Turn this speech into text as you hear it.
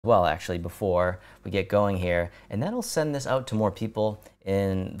well, actually, before we get going here, and that'll send this out to more people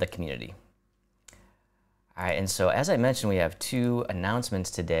in the community. All right, and so as I mentioned, we have two announcements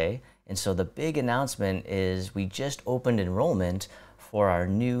today. And so the big announcement is we just opened enrollment for our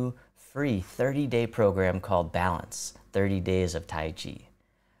new free 30-day program called Balance, 30 Days of Tai Chi.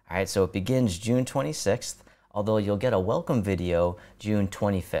 All right, so it begins June 26th, although you'll get a welcome video June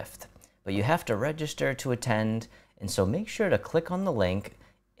 25th. But you have to register to attend, and so make sure to click on the link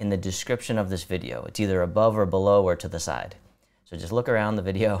in the description of this video. It's either above or below or to the side. So just look around the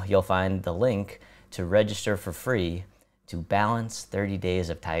video, you'll find the link to register for free to Balance 30 Days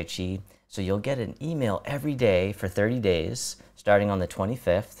of Tai Chi. So you'll get an email every day for 30 days, starting on the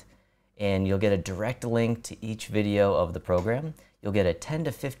 25th, and you'll get a direct link to each video of the program. You'll get a 10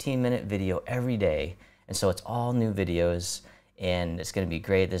 to 15 minute video every day, and so it's all new videos, and it's gonna be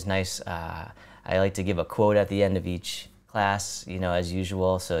great. There's nice, I like to give a quote at the end of each class, you know, as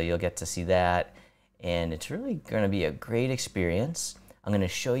usual, so you'll get to see that, and it's really gonna be a great experience. I'm going to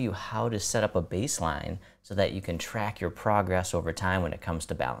show you how to set up a baseline so that you can track your progress over time when it comes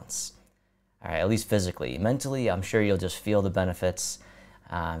to balance. All right, at least physically. Mentally, I'm sure you'll just feel the benefits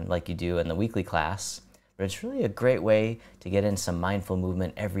like you do in the weekly class, but it's really a great way to get in some mindful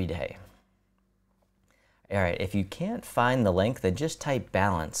movement every day. All right, if you can't find the link, then just type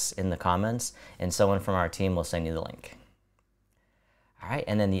balance in the comments and someone from our team will send you the link. All right,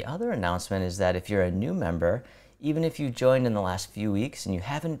 and then the other announcement is that if you're a new member, even if you joined in the last few weeks and you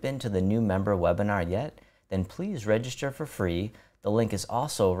haven't been to the new member webinar yet, then please register for free. The link is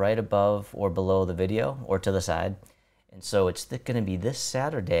also right above or below the video or to the side. And so it's going to be this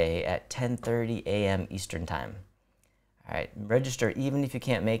Saturday at 10:30 a.m. Eastern Time. All right, register even if you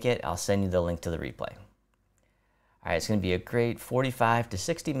can't make it. I'll send you the link to the replay. All right, it's going to be a great 45 to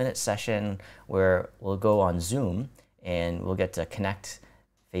 60-minute session where we'll go on Zoom and we'll get to connect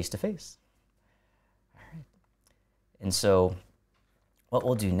face-to-face. And so what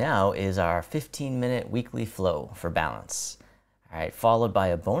we'll do now is our 15-minute weekly flow for balance, all right, followed by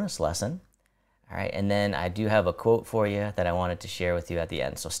a bonus lesson, all right, and then I do have a quote for you that I wanted to share with you at the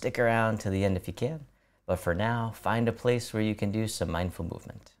end. So stick around to the end if you can, but for now, find a place where you can do some mindful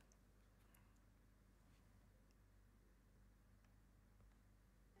movement.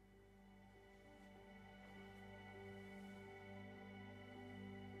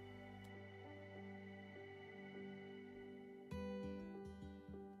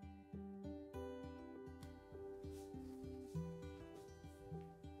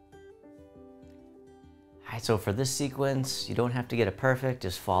 All right, so for this sequence, you don't have to get it perfect,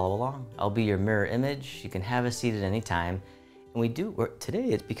 just follow along. I'll be your mirror image. You can have a seat at any time. And today,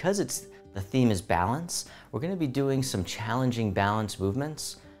 it's because the theme is balance, we're gonna be doing some challenging balance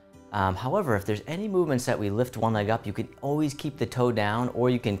movements. However, if there's any movements that we lift one leg up, you can always keep the toe down or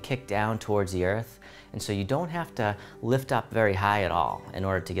you can kick down towards the earth. And so you don't have to lift up very high at all in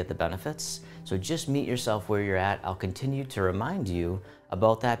order to get the benefits. So just meet yourself where you're at. I'll continue to remind you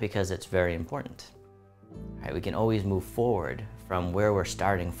about that because it's very important. All right, we can always move forward from where we're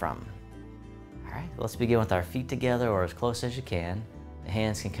starting from. All right, let's begin with our feet together or as close as you can. The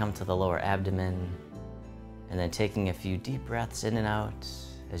hands can come to the lower abdomen, and then taking a few deep breaths in and out.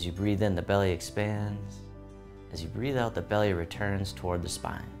 As you breathe in, the belly expands. As you breathe out, the belly returns toward the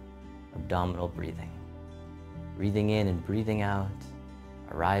spine. Abdominal breathing. Breathing in and breathing out,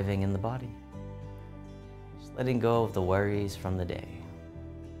 arriving in the body. Just letting go of the worries from the day,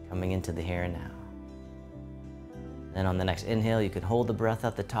 coming into the here and now. Then on the next inhale, you can hold the breath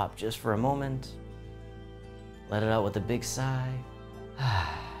at the top just for a moment. Let it out with a big sigh.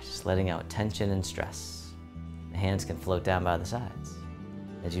 Just letting out tension and stress. The hands can float down by the sides.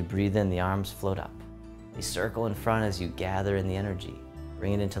 As you breathe in, the arms float up. They circle in front as you gather in the energy.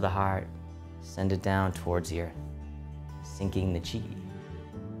 Bring it into the heart. Send it down towards the earth. Sinking the chi.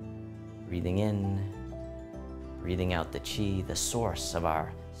 Breathing in. Breathing out the chi, the source of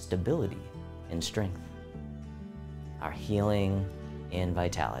our stability and strength. Our healing and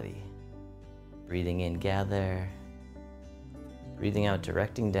vitality. Breathing in, gather. Breathing out,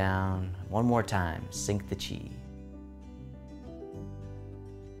 directing down. One more time, sink the chi.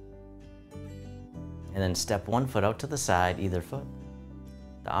 And then step one foot out to the side, either foot.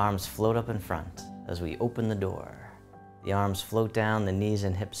 The arms float up in front as we open the door. The arms float down, the knees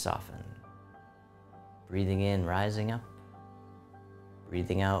and hips soften. Breathing in, rising up.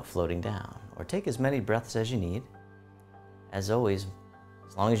 Breathing out, floating down. Or take as many breaths as you need. As always,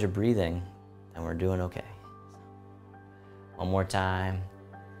 as long as you're breathing, then we're doing okay. One more time,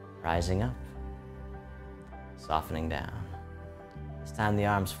 rising up, softening down. This time the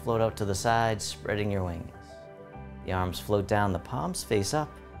arms float out to the side, spreading your wings. The arms float down, the palms face up,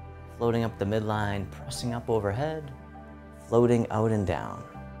 floating up the midline, pressing up overhead, floating out and down,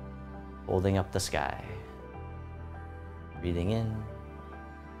 holding up the sky. Breathing in.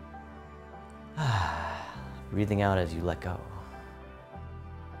 Breathing out as you let go.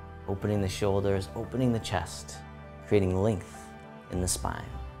 Opening the shoulders, opening the chest, creating length in the spine.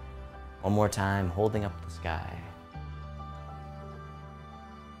 One more time, holding up the sky.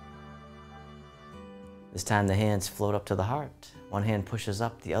 This time the hands float up to the heart. One hand pushes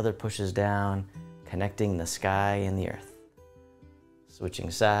up, the other pushes down, connecting the sky and the earth. Switching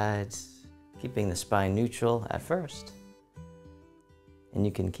sides, keeping the spine neutral at first. And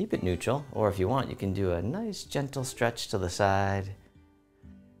you can keep it neutral, or if you want, you can do a nice gentle stretch to the side,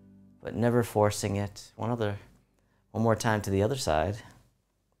 but never forcing it. One more time to the other side.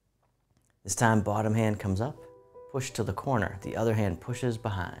 This time, bottom hand comes up, push to the corner, the other hand pushes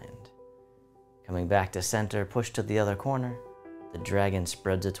behind. Coming back to center, push to the other corner, the dragon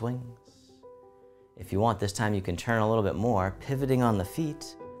spreads its wings. If you want, this time you can turn a little bit more, pivoting on the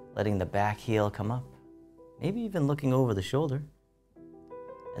feet, letting the back heel come up, maybe even looking over the shoulder.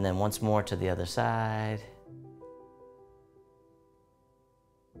 And then once more to the other side.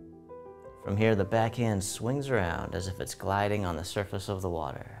 From here, the back hand swings around as if it's gliding on the surface of the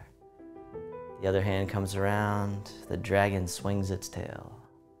water. The other hand comes around, the dragon swings its tail,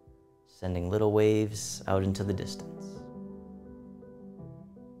 sending little waves out into the distance.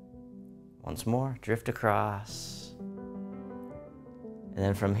 Once more, drift across. And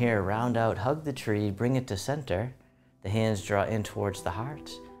then from here, round out, hug the tree, bring it to center. The hands draw in towards the heart,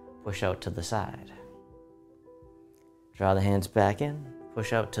 push out to the side. Draw the hands back in,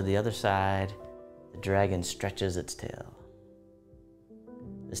 push out to the other side. The dragon stretches its tail.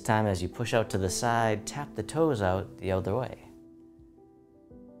 This time as you push out to the side, tap the toes out the other way.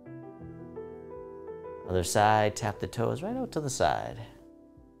 Other side, tap the toes right out to the side.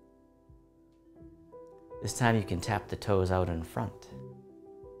 This time you can tap the toes out in front.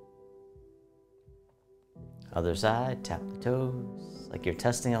 Other side, tap the toes, like you're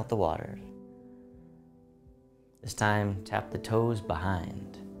testing out the water. This time, tap the toes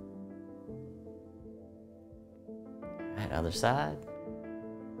behind. Right, other side,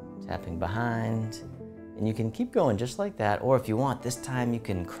 tapping behind. And you can keep going just like that, or if you want, this time you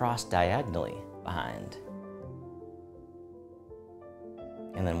can cross diagonally behind.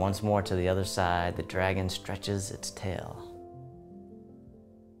 And then once more to the other side, the dragon stretches its tail.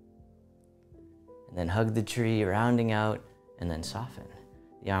 And then hug the tree, rounding out, and then soften.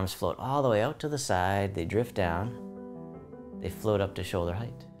 The arms float all the way out to the side, they drift down, they float up to shoulder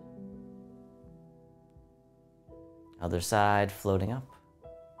height. Other side, floating up.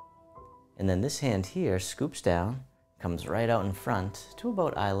 And then this hand here scoops down, comes right out in front to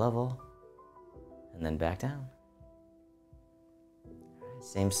about eye level, and then back down.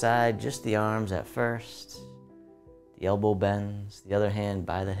 Same side, just the arms at first. The elbow bends, the other hand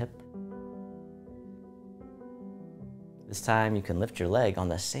by the hip. This time you can lift your leg on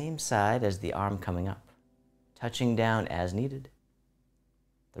the same side as the arm coming up, touching down as needed.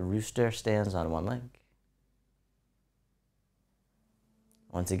 The rooster stands on one leg.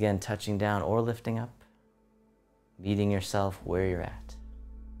 Once again, touching down or lifting up, meeting yourself where you're at.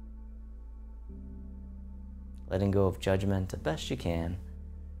 Letting go of judgment the best you can,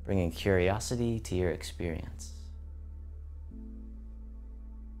 bringing curiosity to your experience.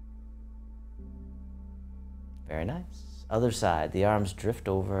 Very nice. Other side, the arms drift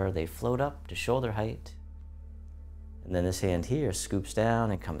over, they float up to shoulder height. And then this hand here scoops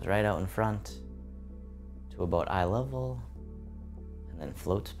down and comes right out in front to about eye level, and then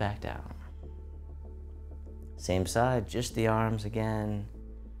floats back down. Same side, just the arms again.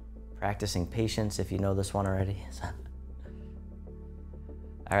 Practicing patience if you know this one already.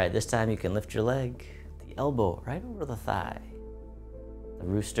 All right, this time you can lift your leg, the elbow right over the thigh. The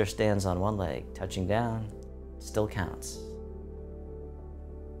rooster stands on one leg, touching down, still counts.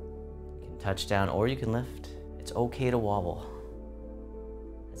 You can touch down or you can lift. It's okay to wobble.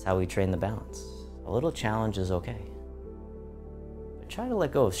 That's how we train the balance. A little challenge is okay. But try to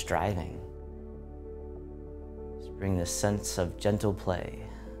let go of striving. Just bring this sense of gentle play.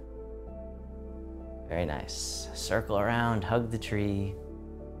 Very nice. Circle around, hug the tree.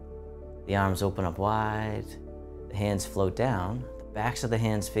 The arms open up wide. The hands float down. The backs of the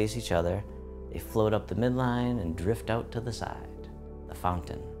hands face each other. They float up the midline and drift out to the side, the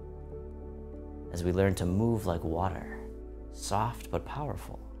fountain. As we learn to move like water, soft but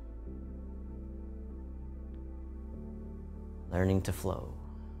powerful. Learning to flow.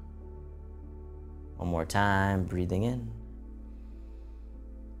 One more time, breathing in.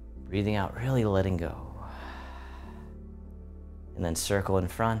 Breathing out, really letting go. And then circle in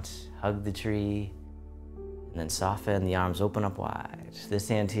front, hug the tree, and then soften, the arms open up wide. This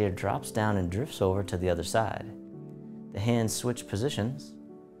hand here drops down and drifts over to the other side. The hands switch positions,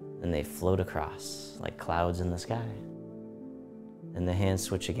 and they float across like clouds in the sky. Then the hands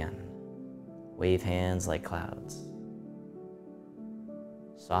switch again. Wave hands like clouds.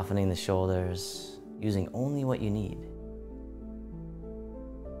 Softening the shoulders, using only what you need.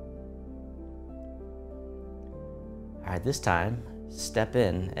 All right, this time, step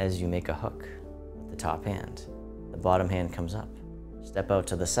in as you make a hook with the top hand. The bottom hand comes up. Step out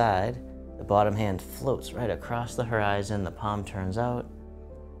to the side. The bottom hand floats right across the horizon. The palm turns out,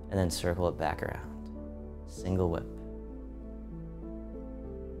 and then circle it back around. Single whip.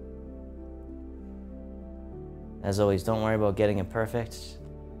 As always, don't worry about getting it perfect.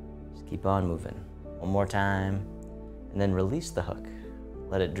 Just keep on moving. One more time, and then release the hook.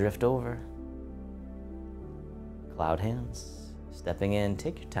 Let it drift over. Cloud hands. Stepping in,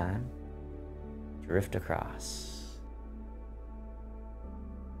 take your time. Drift across.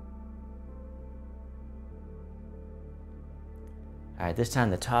 All right, this time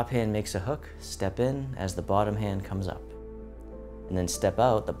the top hand makes a hook. Step in as the bottom hand comes up. And then step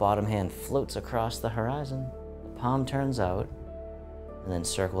out, the bottom hand floats across the horizon. The palm turns out, and then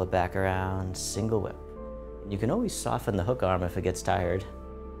circle it back around, single whip. And you can always soften the hook arm if it gets tired.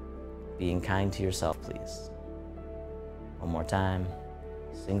 Being kind to yourself, please. One more time,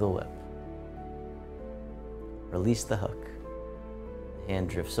 single whip. Release the hook. The hand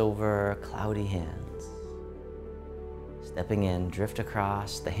drifts over, cloudy hands. Stepping in, drift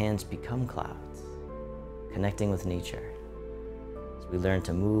across, the hands become clouds, connecting with nature as we learn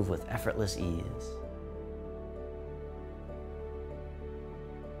to move with effortless ease.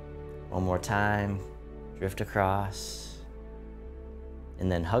 One more time, drift across,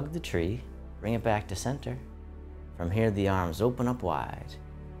 and then hug the tree, bring it back to center. From here, the arms open up wide.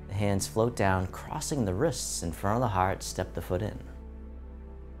 The hands float down, crossing the wrists in front of the heart, step the foot in.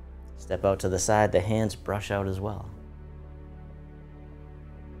 Step out to the side, the hands brush out as well.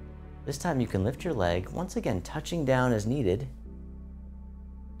 This time you can lift your leg, once again touching down as needed.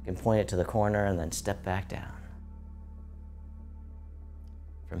 You can point it to the corner and then step back down.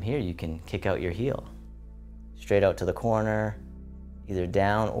 From here, you can kick out your heel, straight out to the corner, either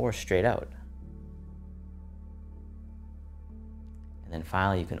down or straight out. And then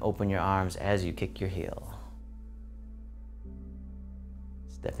finally, you can open your arms as you kick your heel.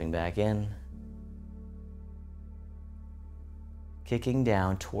 Stepping back in. Kicking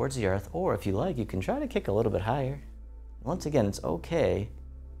down towards the earth, or if you like, you can try to kick a little bit higher. Once again, it's okay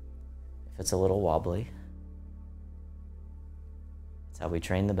if it's a little wobbly. That's how we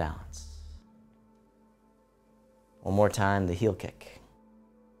train the balance. One more time, the heel kick.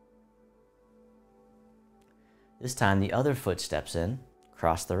 This time, the other foot steps in,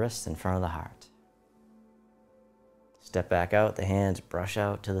 cross the wrists in front of the heart. Step back out, the hands brush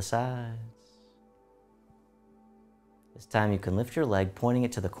out to the sides. This time you can lift your leg, pointing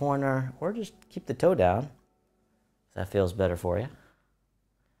it to the corner, or just keep the toe down, if that feels better for you.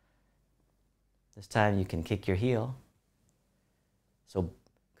 This time you can kick your heel. So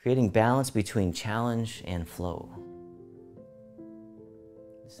creating balance between challenge and flow.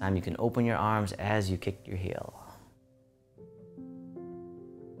 This time you can open your arms as you kick your heel.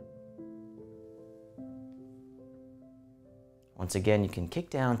 Once again, you can kick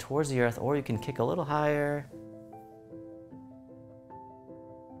down towards the earth, or you can kick a little higher.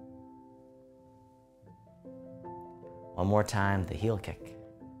 One more time, the heel kick.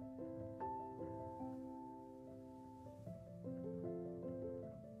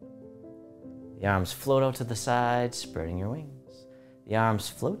 The arms float out to the side, spreading your wings. The arms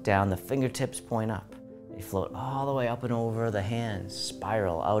float down, the fingertips point up. They float all the way up and over, the hands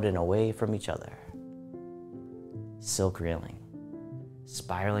spiral out and away from each other. Silk reeling.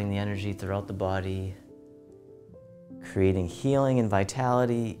 Spiraling the energy throughout the body, creating healing and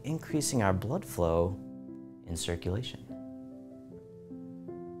vitality, increasing our blood flow and circulation.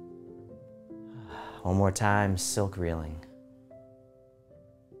 One more time, silk reeling.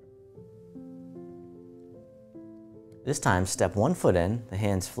 This time, step one foot in, the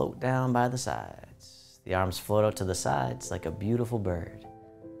hands float down by the sides. The arms float out to the sides like a beautiful bird,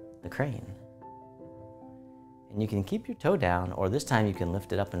 the crane. And you can keep your toe down, or this time you can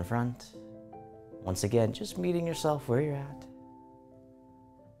lift it up in front. Once again, just meeting yourself where you're at.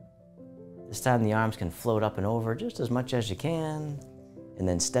 This time the arms can float up and over just as much as you can, and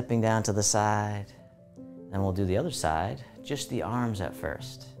then stepping down to the side. Then we'll do the other side, just the arms at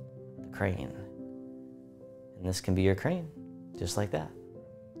first, the crane. And this can be your crane, just like that.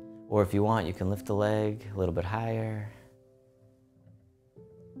 Or if you want, you can lift the leg a little bit higher,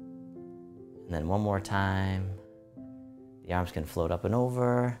 And then one more time. The arms can float up and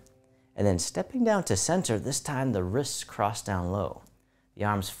over. And then stepping down to center, this time the wrists cross down low. The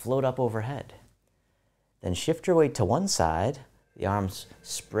arms float up overhead. Then shift your weight to one side, the arms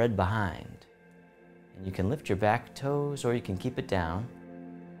spread behind. And you can lift your back toes or you can keep it down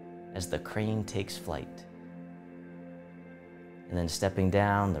as the crane takes flight. And then stepping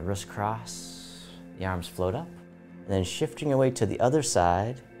down, the wrists cross, the arms float up. And then shifting your weight to the other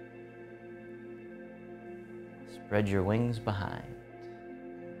side, spread your wings behind.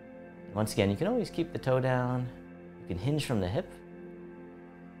 Once again, you can always keep the toe down. You can hinge from the hip.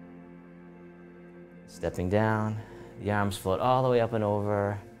 Stepping down, the arms float all the way up and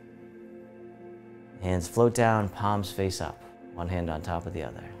over. Hands float down, palms face up. One hand on top of the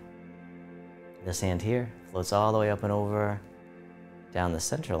other. This hand here floats all the way up and over, down the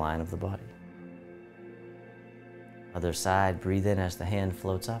center line of the body. Other side, breathe in as the hand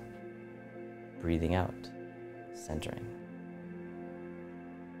floats up. Breathing out, centering.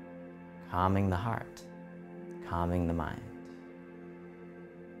 Calming the heart, calming the mind.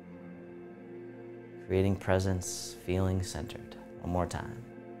 Creating presence, feeling centered. One more time.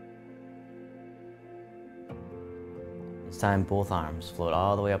 This time, both arms float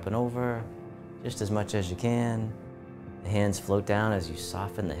all the way up and over, just as much as you can. The hands float down as you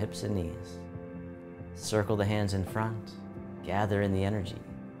soften the hips and knees. Circle the hands in front. Gather in the energy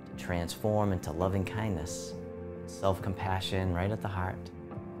to transform into loving kindness, self-compassion right at the heart.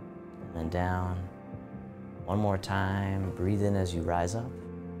 And then down. One more time. Breathe in as you rise up.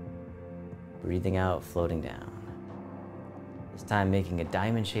 Breathing out, floating down. This time making a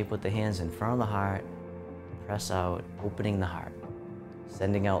diamond shape with the hands in front of the heart. Press out, opening the heart.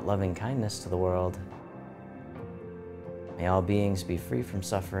 Sending out loving kindness to the world. May all beings be free from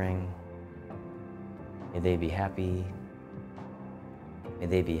suffering. May they be happy. May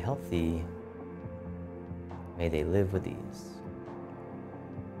they be healthy. May they live with ease.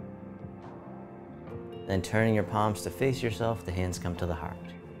 Then turning your palms to face yourself, the hands come to the heart.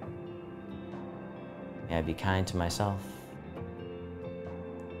 May I be kind to myself.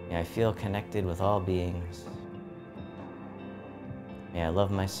 May I feel connected with all beings. May I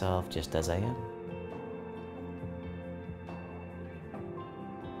love myself just as I am.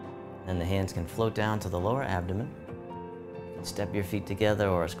 Then the hands can float down to the lower abdomen. You can step your feet together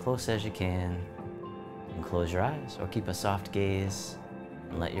or as close as you can. You can close your eyes or keep a soft gaze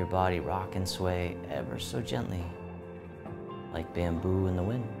and let your body rock and sway ever so gently, like bamboo in the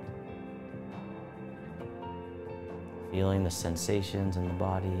wind. Feeling the sensations in the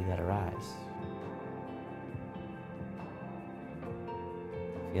body that arise.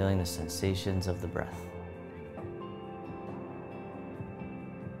 Feeling the sensations of the breath.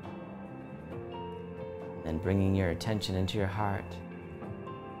 Then bringing your attention into your heart,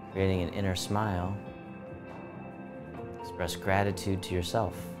 creating an inner smile. Express gratitude to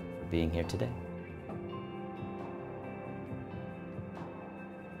yourself for being here today.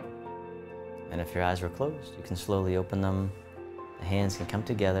 And if your eyes were closed, you can slowly open them. The hands can come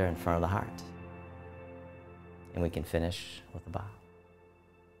together in front of the heart. And we can finish with a bow.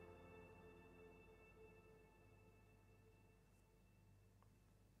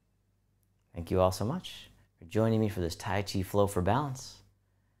 Thank you all so much for joining me for this Tai Chi Flow for Balance.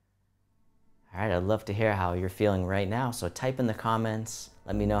 All right, I'd love to hear how you're feeling right now. So type in the comments,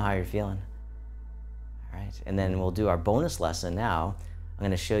 let me know how you're feeling. All right, and then we'll do our bonus lesson now. I'm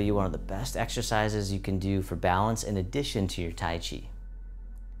going to show you one of the best exercises you can do for balance in addition to your Tai Chi.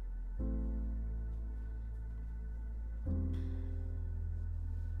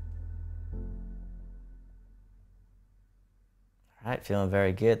 All right, feeling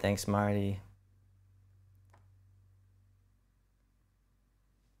very good. Thanks, Marty.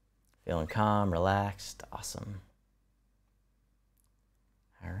 Feeling calm, relaxed, awesome.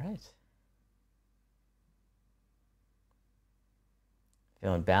 All right.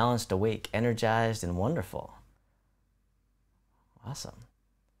 Feeling balanced, awake, energized, and wonderful. Awesome.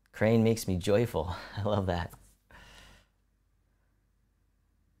 Crane makes me joyful. I love that.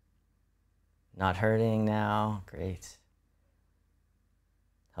 Not hurting now. Great.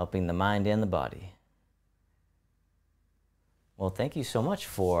 Helping the mind and the body. Well, thank you so much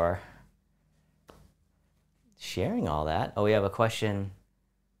for sharing all that. Oh, we have a question.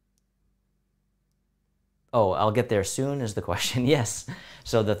 Oh, I'll get there soon is the question. Yes.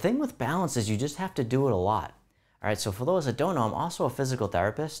 So the thing with balance is you just have to do it a lot. All right, so for those that don't know, I'm also a physical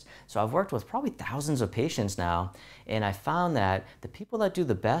therapist. So I've worked with probably thousands of patients now, and I found that the people that do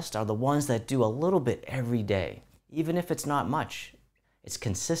the best are the ones that do a little bit every day, even if it's not much. It's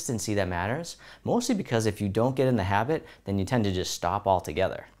consistency that matters, mostly because if you don't get in the habit, then you tend to just stop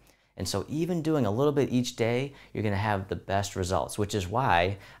altogether. And so even doing a little bit each day, you're going to have the best results, which is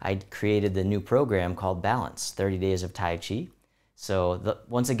why I created the new program called Balance, 30 Days of Tai Chi. So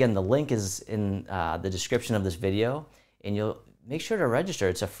once again, the link is in the description of this video, and you'll make sure to register.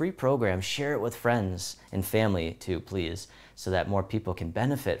 It's a free program. Share it with friends and family too, please, so that more people can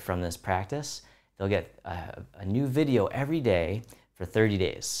benefit from this practice. They'll get a new video every day for 30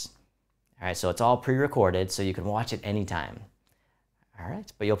 days. All right, so it's all pre-recorded, so you can watch it anytime. All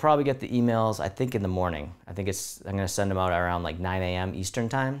right, but you'll probably get the emails, I think, in the morning. I'm going to send them out around like 9 a.m. Eastern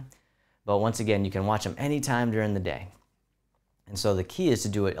time. But once again, you can watch them anytime during the day. And so the key is to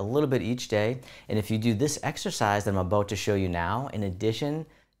do it a little bit each day. And if you do this exercise that I'm about to show you now, in addition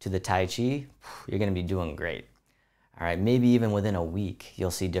to the Tai Chi, you're going to be doing great. All right, maybe even within a week,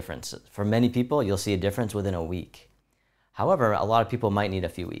 you'll see differences. For many people, you'll see a difference within a week. However, a lot of people might need a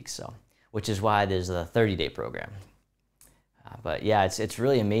few weeks, which is why there's a 30-day program. But yeah, it's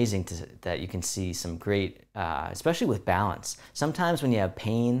really amazing that you can see some great, especially with balance. Sometimes when you have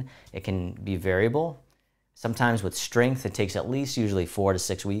pain, it can be variable. Sometimes with strength, it takes at least usually 4 to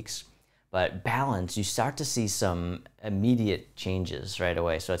 6 weeks. But balance, you start to see some immediate changes right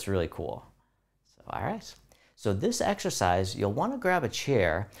away. So it's really cool. So, all right. So this exercise, you'll want to grab a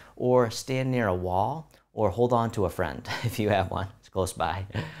chair or stand near a wall or hold on to a friend if you have one. It's close by.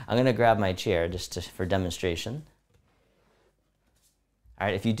 I'm going to grab my chair just for demonstration. All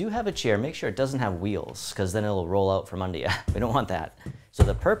right, if you do have a chair, make sure it doesn't have wheels, because then it'll roll out from under you. We don't want that. So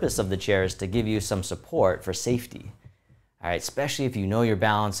the purpose of the chair is to give you some support for safety. All right, especially if you know your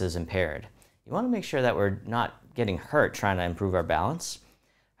balance is impaired. You want to make sure that we're not getting hurt trying to improve our balance.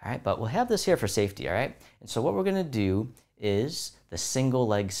 All right, but we'll have this here for safety, all right? And so what we're going to do is the single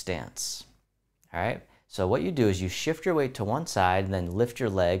leg stance. All right, so what you do is you shift your weight to one side and then lift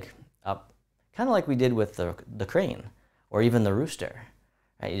your leg up, kind of like we did with the crane or even the rooster.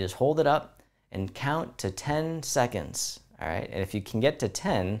 Right, you just hold it up and count to 10 seconds, all right? And if you can get to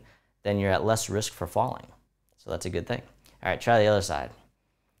 10, then you're at less risk for falling. So that's a good thing. All right, try the other side.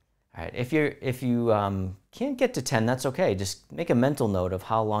 All right, if you can't get to 10, that's okay. Just make a mental note of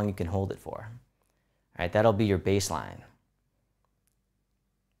how long you can hold it for. All right, that'll be your baseline.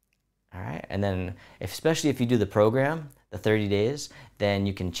 All right, and then especially if you do the program, the 30 days, then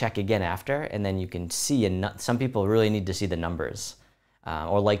you can check again after, and then you can see, some people really need to see the numbers.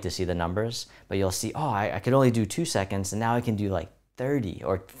 Or like to see the numbers, but you'll see, oh, I could only do 2 seconds, and now I can do like 30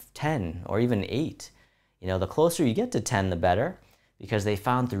 or 10 or even 8. You know, the closer you get to 10, the better, because they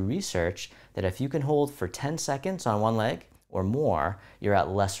found through research that if you can hold for 10 seconds on one leg or more, you're at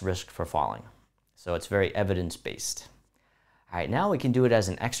less risk for falling. So it's very evidence-based. All right, now we can do it as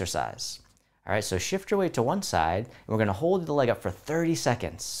an exercise. All right, so shift your weight to one side, and we're gonna hold the leg up for 30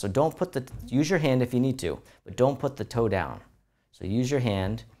 seconds. So use your hand if you need to, but don't put the toe down. So use your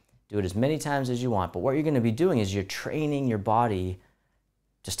hand, do it as many times as you want, but what you're going to be doing is you're training your body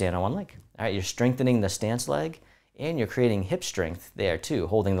to stand on one leg. All right, you're strengthening the stance leg, and you're creating hip strength there too,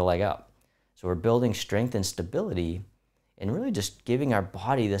 holding the leg up. So we're building strength and stability and really just giving our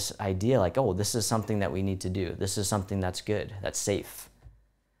body this idea like, oh, this is something that we need to do. This is something that's good, that's safe.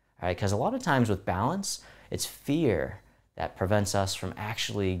 All right, because a lot of times with balance, it's fear that prevents us from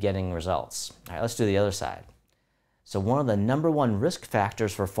actually getting results. All right, let's do the other side. So one of the #1 risk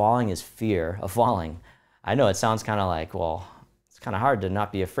factors for falling is fear of falling. I know it sounds kind of like, well, it's kind of hard to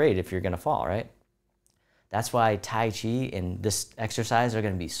not be afraid if you're going to fall, right? That's why Tai Chi and this exercise are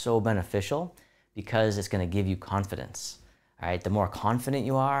going to be so beneficial, because it's going to give you confidence. All right, the more confident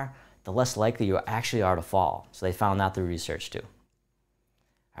you are, the less likely you actually are to fall. So they found that through research too.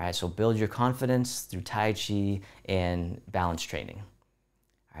 All right, so build your confidence through Tai Chi and balance training.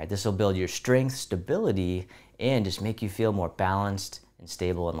 All right, this will build your strength, stability, and just make you feel more balanced and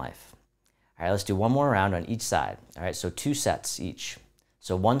stable in life. All right, let's do one more round on each side. All right, so 2 sets each.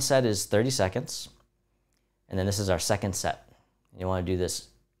 So one set is 30 seconds, and then this is our second set. You want to do this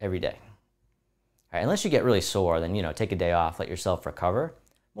every day. All right, unless you get really sore, then, take a day off, let yourself recover.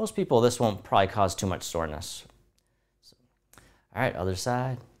 Most people, this won't probably cause too much soreness. So, all right, other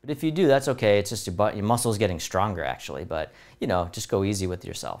side. But if you do, that's okay. It's just your muscles getting stronger, actually. But, just go easy with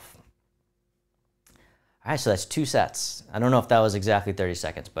yourself. All right, so that's 2 sets. I don't know if that was exactly 30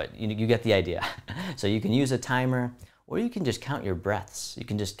 seconds, but you get the idea. So you can use a timer, or you can just count your breaths. You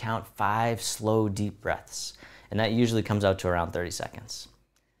can just count 5 slow, deep breaths. And that usually comes out to around 30 seconds.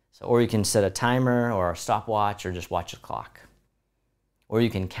 So, or you can set a timer or a stopwatch, or just watch the clock. Or you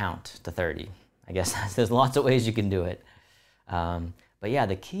can count to 30. I guess there's lots of ways you can do it. But yeah,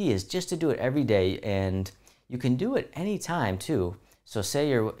 the key is just to do it every day, and you can do it anytime too. So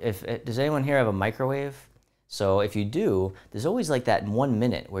say does anyone here have a microwave? So if you do, there's always like that 1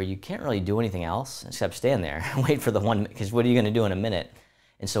 minute where you can't really do anything else except stand there and wait for the 1 minute, because what are you going to do in a minute?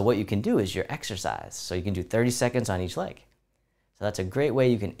 And so what you can do is your exercise. So you can do 30 seconds on each leg. So that's a great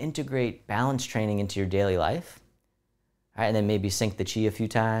way you can integrate balance training into your daily life. All right, and then maybe sync the chi a few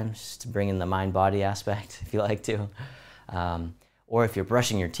times to bring in the mind-body aspect if you like to. Or if you're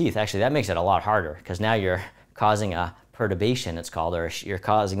brushing your teeth, actually that makes it a lot harder because now you're causing a perturbation, it's called, or you're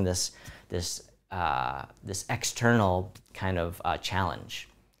causing this external kind of challenge.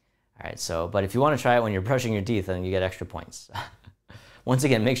 All right, so, but if you want to try it when you're brushing your teeth, then you get extra points. Once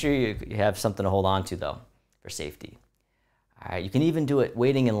again, make sure you have something to hold on to though, for safety. All right, you can even do it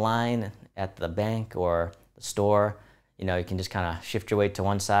waiting in line at the bank or the store. You know, you can just kind of shift your weight to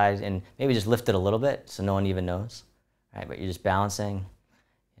one side and maybe just lift it a little bit so no one even knows. All right, but you're just balancing.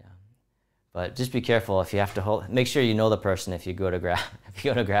 Yeah. But just be careful if you have to hold. Make sure you know the person if you go to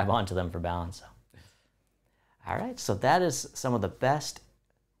grab onto them for balance. All right, so that is some of the best.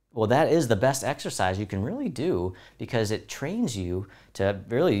 Well, that is the best exercise you can really do because it trains you to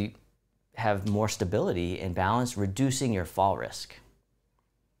really have more stability and balance, reducing your fall risk.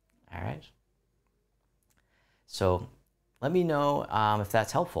 All right. So let me know if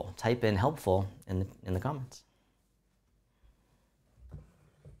that's helpful. Type in helpful in the comments.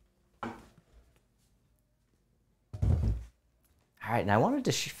 All right, and I wanted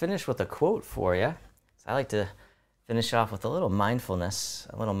to finish with a quote for you. So I like to finish off with a little mindfulness,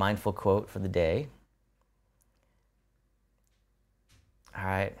 a little mindful quote for the day. All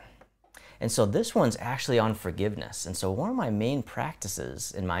right. And so this one's actually on forgiveness. And so one of my main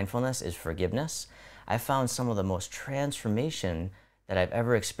practices in mindfulness is forgiveness. I found some of the most transformation that I've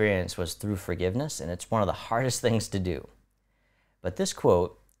ever experienced was through forgiveness, and it's one of the hardest things to do. But this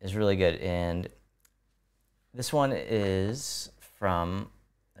quote is really good, and this one is from,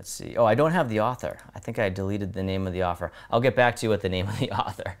 let's see, oh, I don't have the author. I think I deleted the name of the author. I'll get back to you with the name of the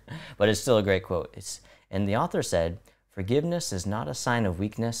author, but it's still a great quote. And the author said, "Forgiveness is not a sign of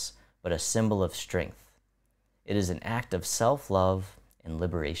weakness, but a symbol of strength. It is an act of self-love and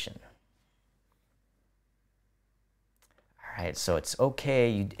liberation." All right, so it's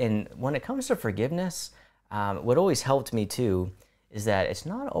okay. And when it comes to forgiveness, what always helped me too is that it's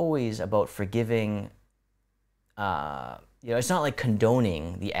not always about forgiving. It's not like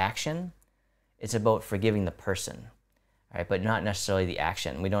condoning the action. It's about forgiving the person, right? But not necessarily the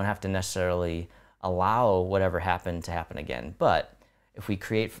action. We don't have to necessarily allow whatever happened to happen again. But if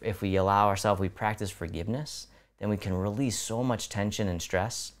we allow ourselves, we practice forgiveness, then we can release so much tension and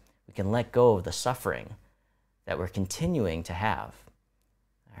stress. We can let go of the suffering that we're continuing to have.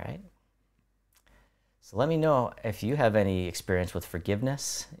 All right. So let me know if you have any experience with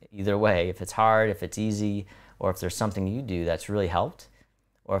forgiveness, either way, if it's hard, if it's easy, or if there's something you do that's really helped,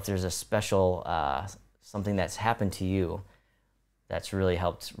 or if there's a special, something that's happened to you that's really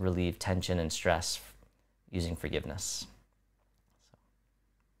helped relieve tension and stress using forgiveness. So,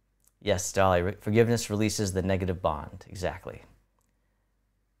 yes, Dolly, forgiveness releases the negative bond, exactly.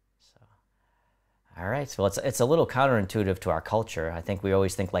 So, all right, well, it's a little counterintuitive to our culture. I think we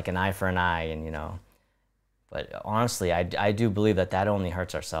always think like an eye for an eye, and but honestly, I do believe that only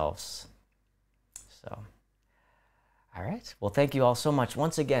hurts ourselves. So, all right. Well, thank you all so much.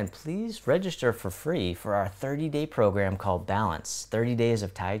 Once again, please register for free for our 30-day program called Balance, 30 Days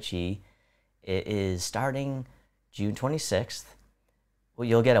of Tai Chi. It is starting June 26th. Well,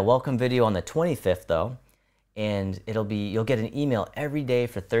 you'll get a welcome video on the 25th, though, and you'll get an email every day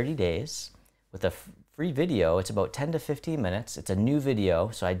for 30 days with a free video. It's about 10 to 15 minutes. It's a new video,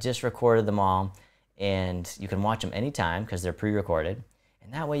 so I just recorded them all. And you can watch them anytime because they're pre-recorded.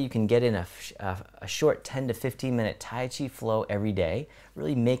 And that way you can get in a short 10 to 15 minute Tai Chi flow every day.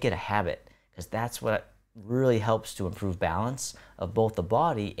 Really make it a habit because that's what really helps to improve balance of both the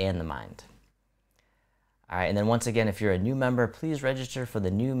body and the mind. All right, and then once again, if you're a new member, please register for the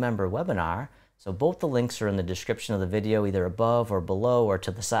new member webinar. So both the links are in the description of the video, either above or below or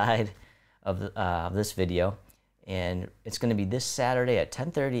to the side of this video. And it's going to be this Saturday at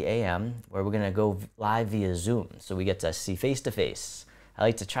 10:30 a.m. where we're going to go live via Zoom. So we get to see face-to-face. I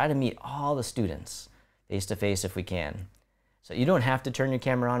like to try to meet all the students face-to-face if we can. So you don't have to turn your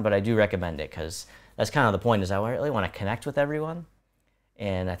camera on, but I do recommend it because that's kind of the point, is I really want to connect with everyone.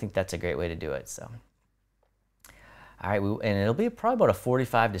 And I think that's a great way to do it. So, all right, and it'll be probably about a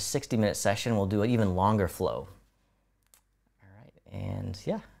 45 to 60 minute session. We'll do an even longer flow. All right, and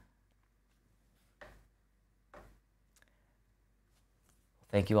yeah.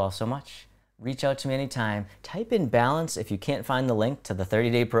 Thank you all so much. Reach out to me anytime. Type in balance if you can't find the link to the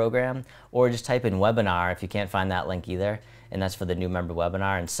 30-day program, or just type in webinar if you can't find that link either. And that's for the new member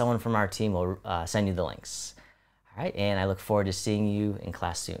webinar, and someone from our team will send you the links. All right, and I look forward to seeing you in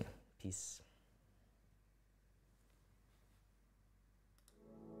class soon. Peace.